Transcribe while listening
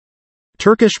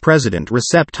Turkish President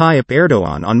Recep Tayyip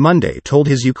Erdogan on Monday told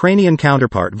his Ukrainian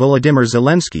counterpart Volodymyr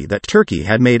Zelensky that Turkey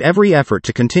had made every effort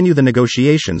to continue the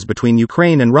negotiations between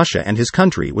Ukraine and Russia and his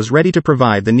country was ready to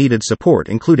provide the needed support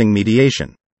including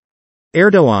mediation.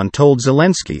 Erdogan told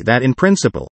Zelensky that in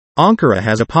principle, Ankara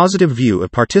has a positive view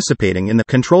of participating in the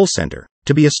control center,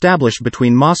 to be established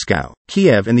between Moscow,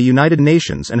 Kiev and the United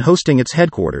Nations and hosting its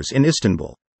headquarters in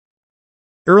Istanbul.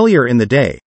 Earlier in the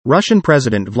day, Russian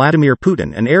President Vladimir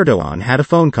Putin and Erdogan had a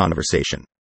phone conversation.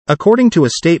 According to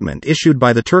a statement issued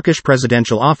by the Turkish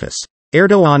Presidential Office,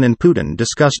 Erdogan and Putin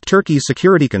discussed Turkey's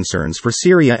security concerns for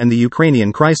Syria and the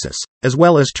Ukrainian crisis, as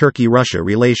well as Turkey-Russia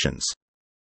relations.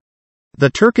 The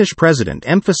Turkish president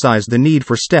emphasized the need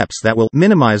for steps that will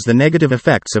minimize the negative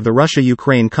effects of the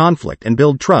Russia-Ukraine conflict and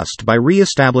build trust by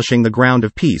re-establishing the ground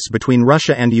of peace between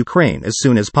Russia and Ukraine as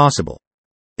soon as possible.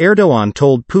 Erdogan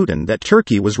told Putin that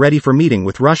Turkey was ready for meeting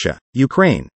with Russia,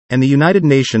 Ukraine, and the United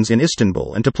Nations in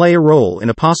Istanbul and to play a role in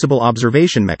a possible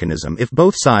observation mechanism if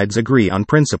both sides agree on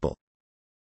principle.